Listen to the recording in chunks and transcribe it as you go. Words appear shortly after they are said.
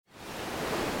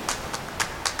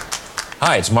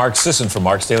Hi, it's Mark Sisson from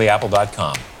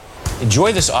marksdailyapple.com.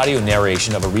 Enjoy this audio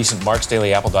narration of a recent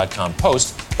marksdailyapple.com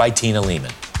post by Tina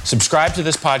Lehman. Subscribe to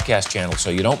this podcast channel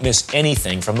so you don't miss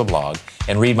anything from the blog,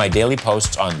 and read my daily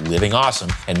posts on living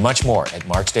awesome and much more at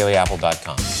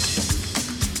marksdailyapple.com.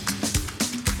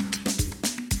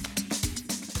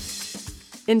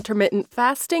 Intermittent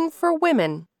fasting for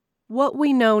women. What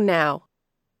we know now.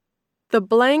 The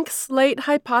blank slate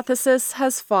hypothesis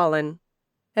has fallen.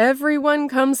 Everyone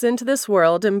comes into this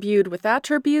world imbued with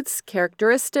attributes,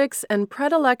 characteristics, and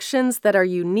predilections that are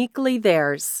uniquely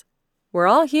theirs. We're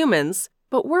all humans,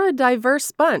 but we're a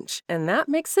diverse bunch, and that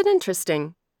makes it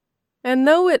interesting. And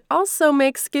though it also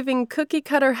makes giving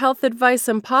cookie-cutter health advice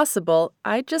impossible,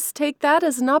 I just take that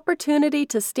as an opportunity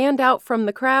to stand out from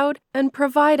the crowd and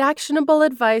provide actionable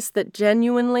advice that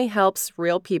genuinely helps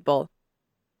real people.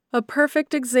 A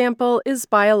perfect example is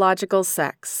biological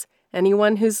sex.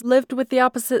 Anyone who's lived with the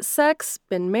opposite sex,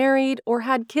 been married, or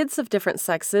had kids of different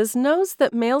sexes knows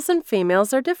that males and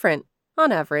females are different,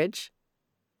 on average.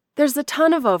 There's a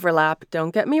ton of overlap,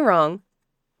 don't get me wrong.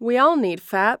 We all need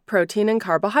fat, protein, and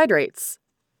carbohydrates.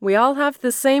 We all have the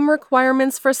same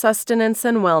requirements for sustenance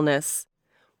and wellness.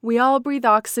 We all breathe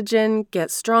oxygen,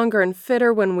 get stronger and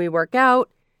fitter when we work out,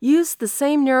 use the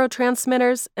same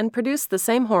neurotransmitters, and produce the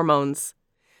same hormones.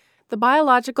 The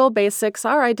biological basics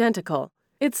are identical.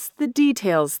 It's the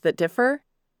details that differ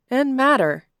and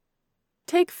matter.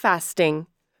 Take fasting.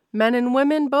 Men and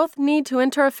women both need to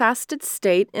enter a fasted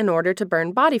state in order to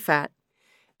burn body fat.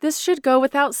 This should go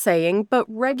without saying, but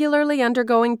regularly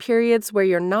undergoing periods where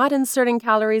you're not inserting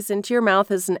calories into your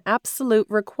mouth is an absolute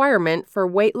requirement for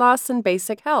weight loss and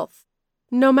basic health,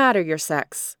 no matter your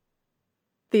sex.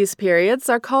 These periods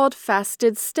are called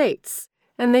fasted states,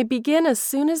 and they begin as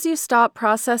soon as you stop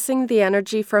processing the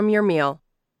energy from your meal.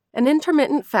 An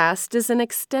intermittent fast is an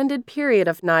extended period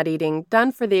of not eating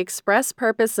done for the express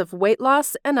purpose of weight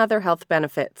loss and other health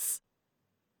benefits.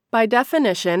 By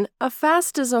definition, a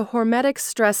fast is a hormetic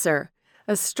stressor,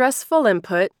 a stressful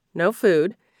input, no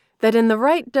food, that in the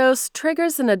right dose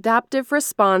triggers an adaptive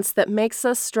response that makes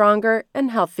us stronger and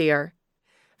healthier.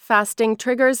 Fasting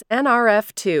triggers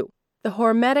NRF2, the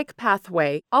hormetic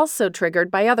pathway, also triggered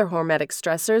by other hormetic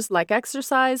stressors like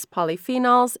exercise,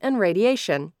 polyphenols, and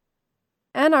radiation.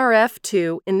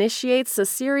 NRF2 initiates a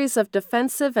series of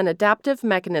defensive and adaptive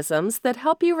mechanisms that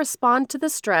help you respond to the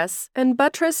stress and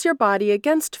buttress your body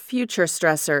against future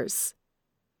stressors.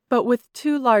 But with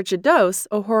too large a dose,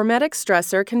 a hormetic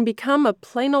stressor can become a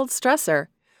plain old stressor,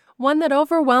 one that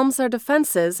overwhelms our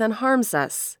defenses and harms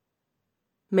us.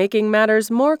 Making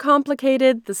matters more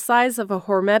complicated, the size of a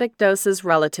hormetic dose is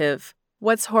relative.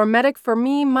 What's hormetic for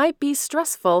me might be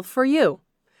stressful for you.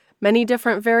 Many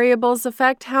different variables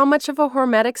affect how much of a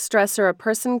hormetic stressor a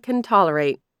person can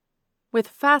tolerate. With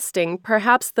fasting,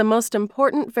 perhaps the most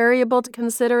important variable to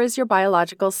consider is your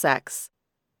biological sex.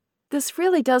 This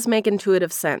really does make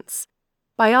intuitive sense.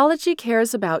 Biology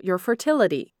cares about your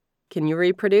fertility. Can you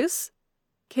reproduce?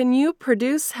 Can you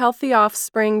produce healthy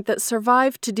offspring that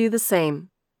survive to do the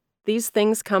same? These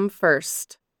things come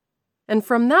first. And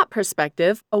from that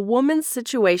perspective, a woman's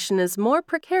situation is more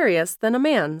precarious than a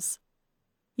man's.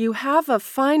 You have a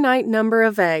finite number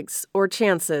of eggs, or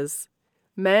chances.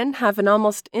 Men have an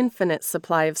almost infinite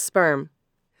supply of sperm.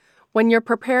 When you're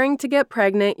preparing to get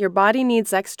pregnant, your body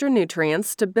needs extra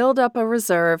nutrients to build up a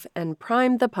reserve and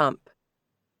prime the pump.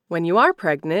 When you are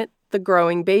pregnant, the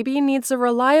growing baby needs a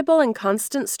reliable and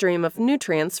constant stream of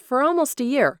nutrients for almost a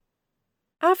year.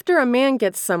 After a man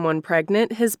gets someone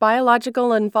pregnant, his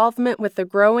biological involvement with the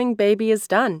growing baby is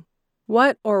done.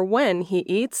 What or when he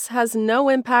eats has no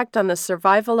impact on the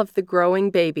survival of the growing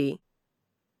baby.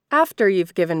 After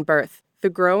you've given birth, the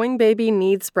growing baby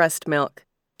needs breast milk.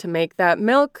 To make that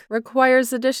milk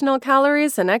requires additional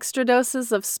calories and extra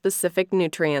doses of specific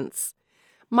nutrients.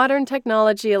 Modern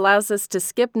technology allows us to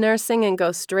skip nursing and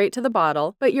go straight to the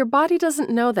bottle, but your body doesn't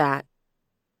know that.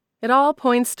 It all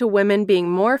points to women being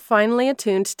more finely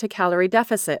attuned to calorie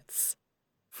deficits.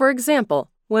 For example,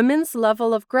 women's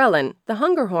level of ghrelin, the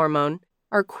hunger hormone,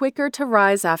 are quicker to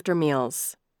rise after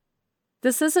meals.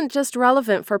 This isn't just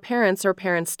relevant for parents or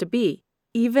parents-to-be.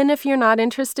 Even if you're not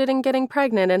interested in getting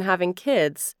pregnant and having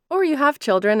kids, or you have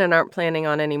children and aren't planning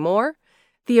on any more,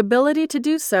 the ability to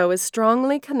do so is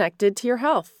strongly connected to your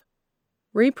health.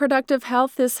 Reproductive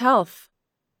health is health.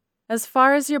 As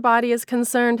far as your body is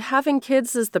concerned, having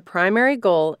kids is the primary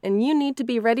goal, and you need to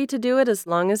be ready to do it as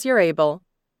long as you're able.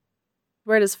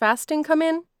 Where does fasting come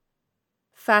in?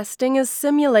 Fasting is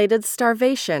simulated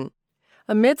starvation.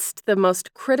 Amidst the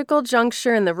most critical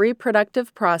juncture in the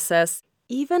reproductive process,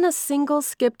 even a single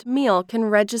skipped meal can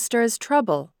register as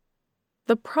trouble.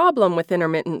 The problem with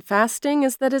intermittent fasting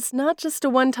is that it's not just a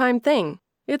one-time thing.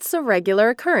 It's a regular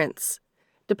occurrence.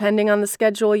 Depending on the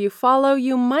schedule you follow,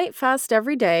 you might fast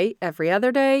every day, every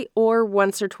other day, or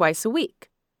once or twice a week.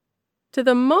 To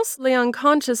the mostly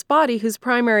unconscious body whose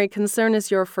primary concern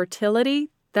is your fertility,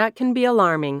 that can be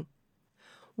alarming.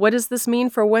 What does this mean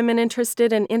for women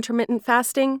interested in intermittent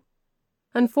fasting?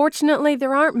 Unfortunately,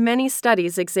 there aren't many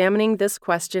studies examining this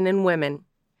question in women.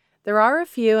 There are a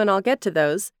few, and I'll get to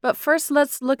those, but first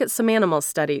let's look at some animal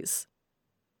studies.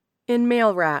 In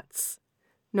male rats.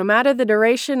 No matter the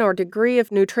duration or degree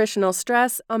of nutritional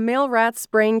stress, a male rat's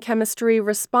brain chemistry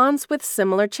responds with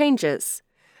similar changes.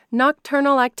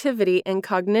 Nocturnal activity and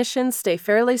cognition stay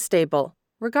fairly stable,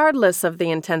 regardless of the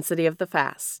intensity of the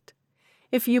fast.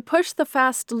 If you push the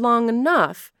fast long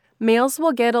enough, males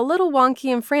will get a little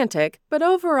wonky and frantic, but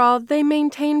overall they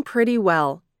maintain pretty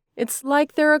well. It's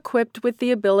like they're equipped with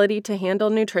the ability to handle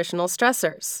nutritional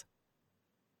stressors.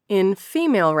 In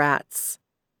female rats,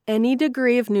 any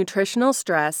degree of nutritional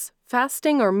stress,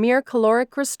 fasting, or mere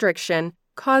caloric restriction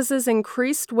causes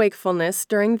increased wakefulness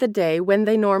during the day when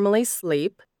they normally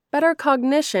sleep, better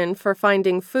cognition for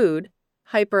finding food,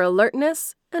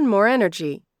 hyper-alertness, and more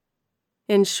energy.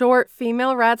 In short,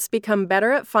 female rats become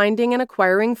better at finding and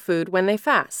acquiring food when they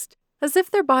fast, as if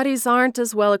their bodies aren't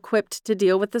as well equipped to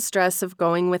deal with the stress of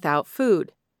going without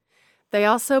food. They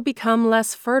also become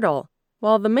less fertile,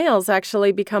 while the males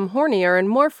actually become hornier and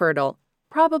more fertile,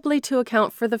 probably to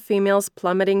account for the female's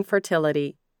plummeting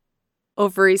fertility.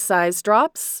 Ovary size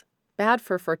drops, bad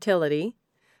for fertility.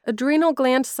 Adrenal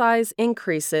gland size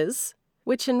increases,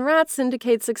 which in rats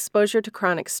indicates exposure to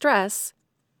chronic stress.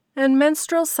 And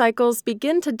menstrual cycles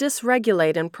begin to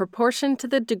dysregulate in proportion to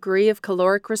the degree of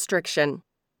caloric restriction.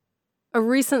 A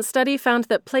recent study found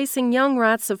that placing young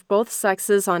rats of both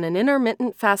sexes on an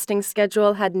intermittent fasting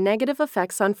schedule had negative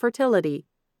effects on fertility.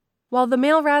 While the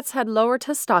male rats had lower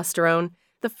testosterone,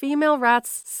 the female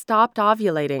rats stopped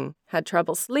ovulating, had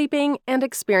trouble sleeping, and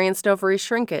experienced ovary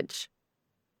shrinkage.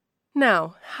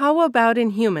 Now, how about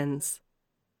in humans?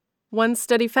 One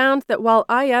study found that while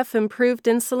IF improved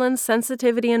insulin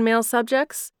sensitivity in male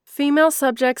subjects, female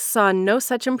subjects saw no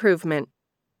such improvement.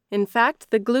 In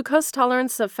fact, the glucose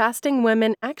tolerance of fasting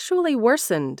women actually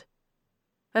worsened.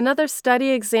 Another study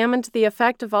examined the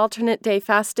effect of alternate day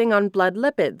fasting on blood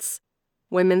lipids.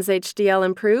 Women's HDL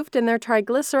improved and their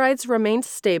triglycerides remained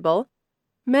stable.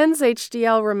 Men's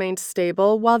HDL remained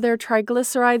stable while their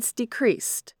triglycerides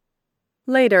decreased.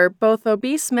 Later, both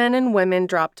obese men and women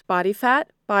dropped body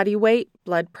fat, body weight,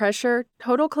 blood pressure,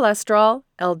 total cholesterol,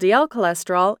 LDL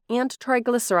cholesterol, and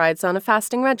triglycerides on a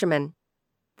fasting regimen.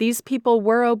 These people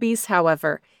were obese,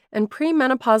 however, and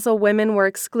premenopausal women were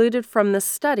excluded from the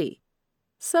study.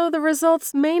 So the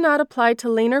results may not apply to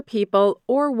leaner people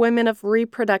or women of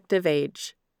reproductive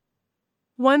age.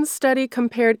 One study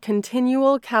compared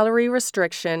continual calorie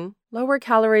restriction, lower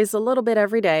calories a little bit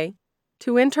every day,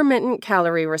 to intermittent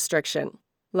calorie restriction,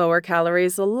 lower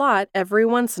calories a lot every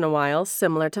once in a while,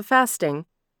 similar to fasting,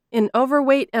 in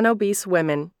overweight and obese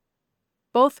women.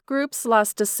 Both groups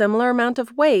lost a similar amount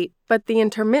of weight, but the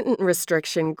intermittent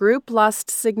restriction group lost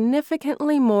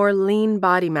significantly more lean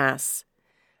body mass.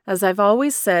 As I've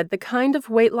always said, the kind of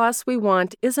weight loss we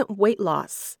want isn't weight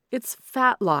loss, it's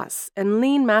fat loss and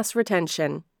lean mass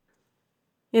retention.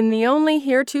 In the only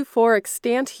heretofore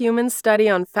extant human study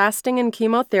on fasting and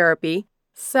chemotherapy,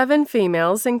 7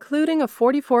 females, including a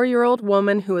 44-year-old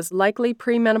woman who is likely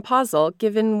premenopausal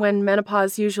given when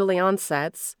menopause usually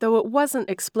onsets, though it wasn't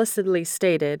explicitly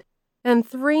stated, and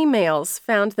 3 males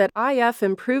found that IF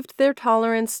improved their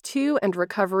tolerance to and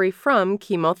recovery from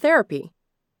chemotherapy.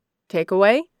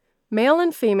 Takeaway: male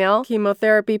and female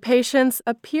chemotherapy patients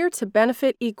appear to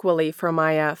benefit equally from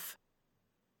IF.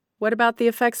 What about the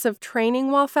effects of training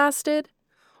while fasted?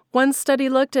 One study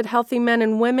looked at healthy men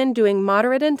and women doing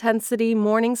moderate-intensity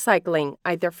morning cycling,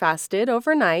 either fasted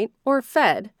overnight or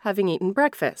fed, having eaten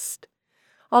breakfast.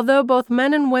 Although both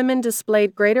men and women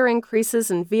displayed greater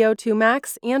increases in VO2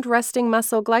 max and resting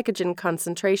muscle glycogen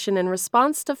concentration in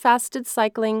response to fasted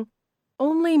cycling,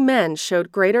 only men showed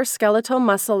greater skeletal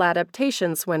muscle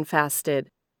adaptations when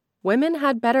fasted. Women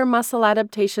had better muscle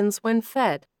adaptations when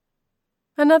fed.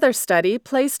 Another study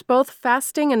placed both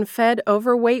fasting and fed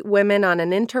overweight women on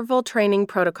an interval training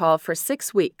protocol for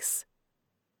 6 weeks.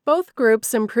 Both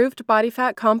groups improved body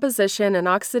fat composition and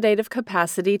oxidative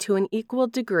capacity to an equal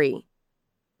degree.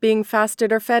 Being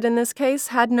fasted or fed in this case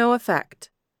had no effect.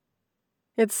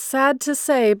 It's sad to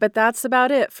say, but that's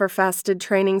about it for fasted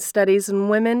training studies in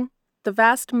women. The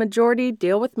vast majority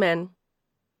deal with men.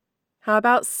 How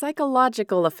about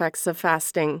psychological effects of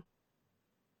fasting?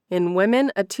 In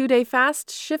women, a 2-day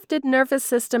fast shifted nervous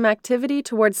system activity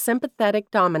towards sympathetic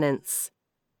dominance.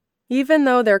 Even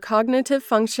though their cognitive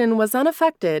function was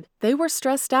unaffected, they were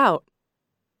stressed out.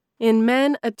 In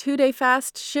men, a 2-day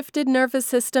fast shifted nervous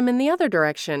system in the other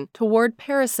direction, toward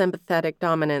parasympathetic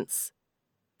dominance.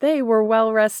 They were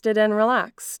well-rested and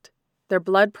relaxed. Their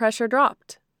blood pressure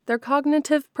dropped. Their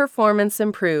cognitive performance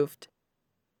improved.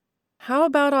 How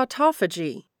about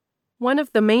autophagy? One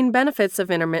of the main benefits of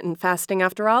intermittent fasting,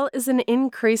 after all, is an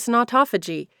increase in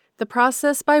autophagy, the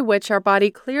process by which our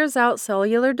body clears out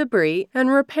cellular debris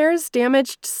and repairs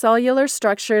damaged cellular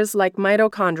structures like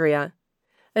mitochondria.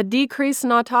 A decrease in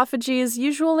autophagy is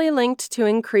usually linked to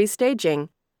increased aging.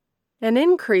 An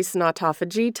increase in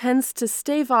autophagy tends to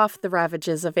stave off the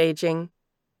ravages of aging.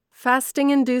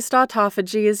 Fasting-induced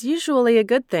autophagy is usually a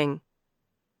good thing.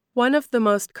 One of the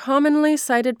most commonly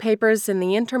cited papers in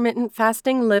the intermittent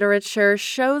fasting literature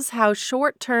shows how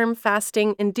short-term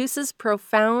fasting induces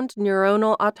profound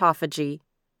neuronal autophagy.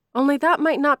 Only that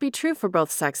might not be true for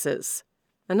both sexes.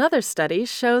 Another study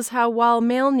shows how while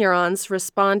male neurons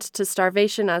respond to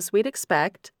starvation as we'd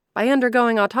expect, by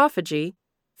undergoing autophagy,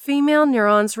 female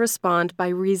neurons respond by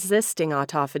resisting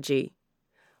autophagy.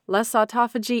 Less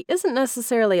autophagy isn't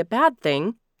necessarily a bad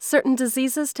thing. Certain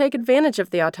diseases take advantage of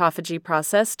the autophagy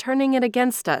process, turning it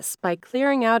against us by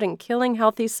clearing out and killing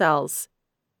healthy cells.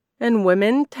 And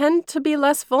women tend to be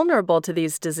less vulnerable to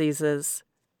these diseases.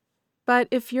 But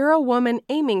if you're a woman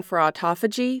aiming for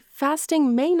autophagy,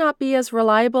 fasting may not be as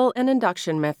reliable an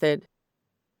induction method.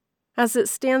 As it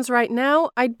stands right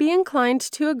now, I'd be inclined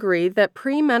to agree that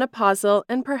premenopausal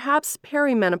and perhaps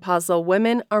perimenopausal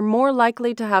women are more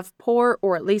likely to have poor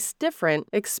or at least different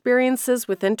experiences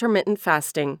with intermittent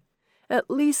fasting,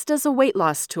 at least as a weight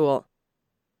loss tool.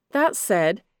 That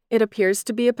said, it appears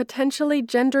to be a potentially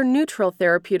gender-neutral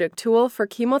therapeutic tool for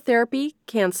chemotherapy,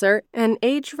 cancer, and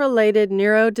age-related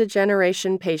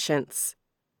neurodegeneration patients.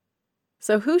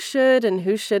 So who should and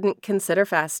who shouldn't consider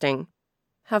fasting?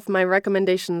 Have my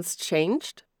recommendations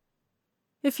changed?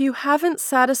 If you haven't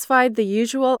satisfied the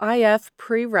usual IF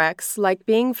prereqs like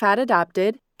being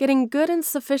fat-adapted, getting good and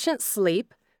sufficient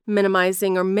sleep,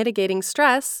 minimizing or mitigating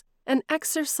stress, and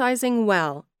exercising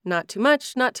well, not too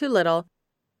much, not too little,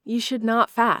 you should not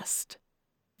fast.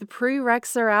 The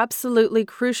prereqs are absolutely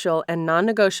crucial and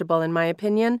non-negotiable in my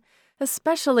opinion,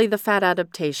 especially the fat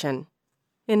adaptation.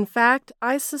 In fact,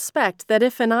 I suspect that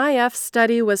if an IF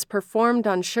study was performed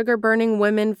on sugar-burning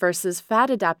women versus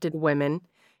fat-adapted women,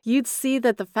 you'd see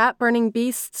that the fat-burning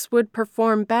beasts would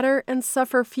perform better and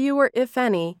suffer fewer, if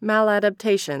any,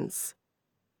 maladaptations.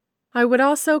 I would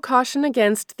also caution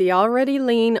against the already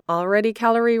lean, already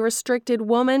calorie-restricted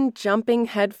woman jumping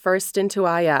headfirst into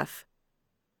IF.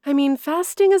 I mean,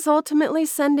 fasting is ultimately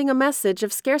sending a message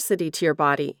of scarcity to your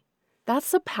body.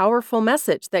 That's a powerful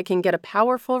message that can get a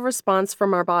powerful response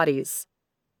from our bodies.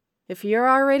 If you're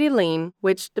already lean,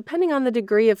 which, depending on the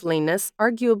degree of leanness,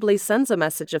 arguably sends a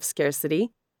message of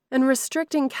scarcity, and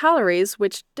restricting calories,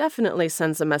 which definitely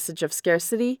sends a message of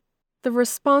scarcity, the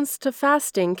response to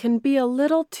fasting can be a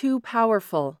little too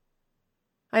powerful.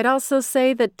 I'd also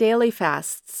say that daily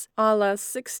fasts, a la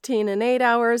 16 and 8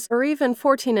 hours or even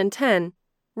 14 and 10,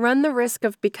 run the risk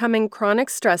of becoming chronic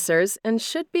stressors and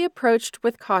should be approached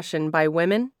with caution by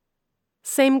women.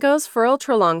 Same goes for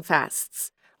ultra-long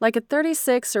fasts, like a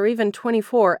 36 or even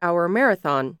 24-hour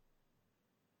marathon.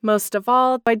 Most of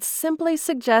all, I'd simply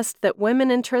suggest that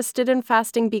women interested in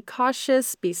fasting be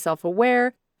cautious, be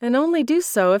self-aware, and only do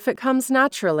so if it comes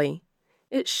naturally.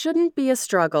 It shouldn't be a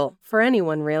struggle, for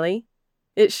anyone really.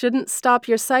 It shouldn't stop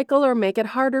your cycle or make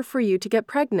it harder for you to get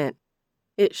pregnant.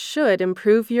 It should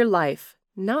improve your life,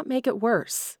 not make it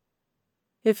worse.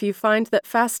 If you find that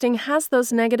fasting has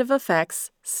those negative effects,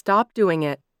 stop doing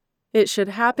it. It should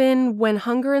happen when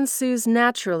hunger ensues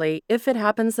naturally, if it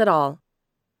happens at all.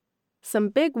 Some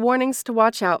big warnings to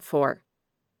watch out for: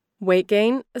 weight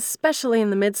gain, especially in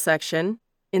the midsection,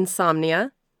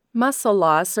 insomnia, muscle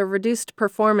loss or reduced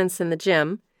performance in the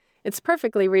gym. It's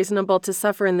perfectly reasonable to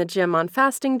suffer in the gym on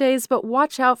fasting days, but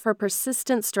watch out for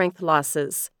persistent strength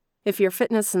losses. If your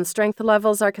fitness and strength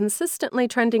levels are consistently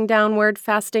trending downward,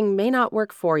 fasting may not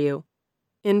work for you.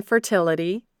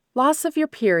 Infertility, loss of your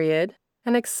period,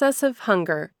 and excessive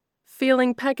hunger.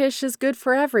 Feeling peckish is good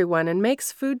for everyone and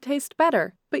makes food taste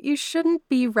better, but you shouldn't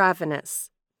be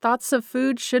ravenous. Thoughts of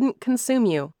food shouldn't consume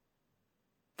you.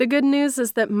 The good news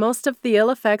is that most of the ill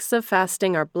effects of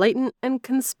fasting are blatant and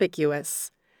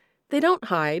conspicuous. They don't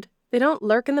hide, they don't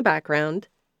lurk in the background,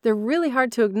 they're really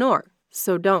hard to ignore,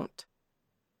 so don't.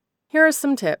 Here are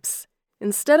some tips.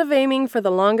 Instead of aiming for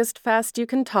the longest fast you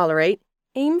can tolerate,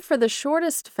 aim for the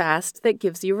shortest fast that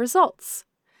gives you results.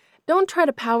 Don't try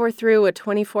to power through a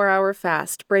 24-hour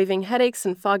fast, braving headaches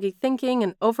and foggy thinking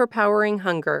and overpowering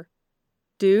hunger.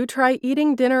 Do try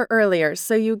eating dinner earlier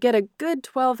so you get a good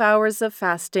 12 hours of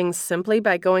fasting simply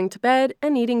by going to bed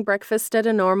and eating breakfast at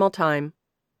a normal time.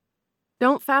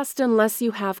 Don't fast unless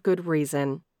you have good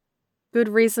reason. Good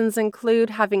reasons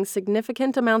include having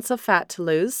significant amounts of fat to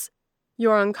lose,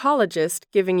 your oncologist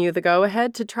giving you the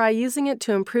go-ahead to try using it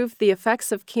to improve the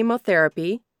effects of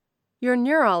chemotherapy, your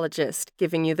neurologist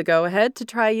giving you the go-ahead to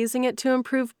try using it to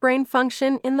improve brain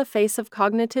function in the face of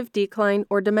cognitive decline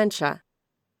or dementia.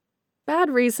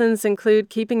 Bad reasons include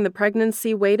keeping the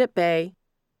pregnancy weight at bay,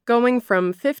 going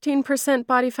from 15%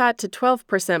 body fat to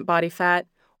 12% body fat,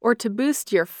 or to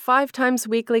boost your 5 times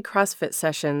weekly CrossFit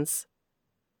sessions.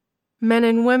 Men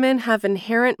and women have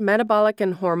inherent metabolic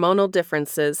and hormonal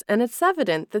differences, and it's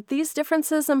evident that these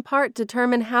differences in part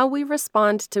determine how we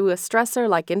respond to a stressor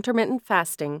like intermittent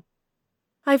fasting.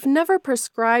 I've never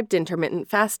prescribed intermittent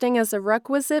fasting as a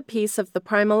requisite piece of the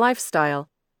primal lifestyle,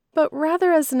 but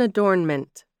rather as an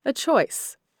adornment, a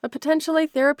choice, a potentially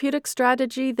therapeutic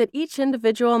strategy that each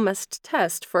individual must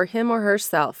test for him or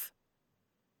herself.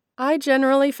 I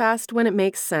generally fast when it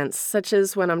makes sense, such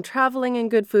as when I'm traveling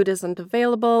and good food isn't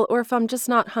available, or if I'm just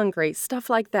not hungry, stuff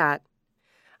like that.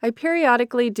 I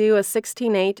periodically do a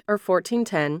 16-8 or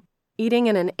 14-10, eating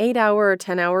in an 8-hour or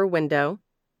 10-hour window,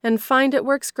 and find it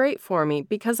works great for me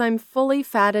because I'm fully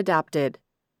fat adapted.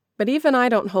 But even I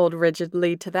don't hold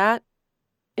rigidly to that.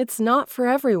 It's not for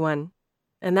everyone,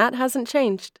 and that hasn't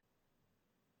changed.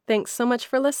 Thanks so much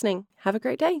for listening. Have a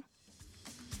great day.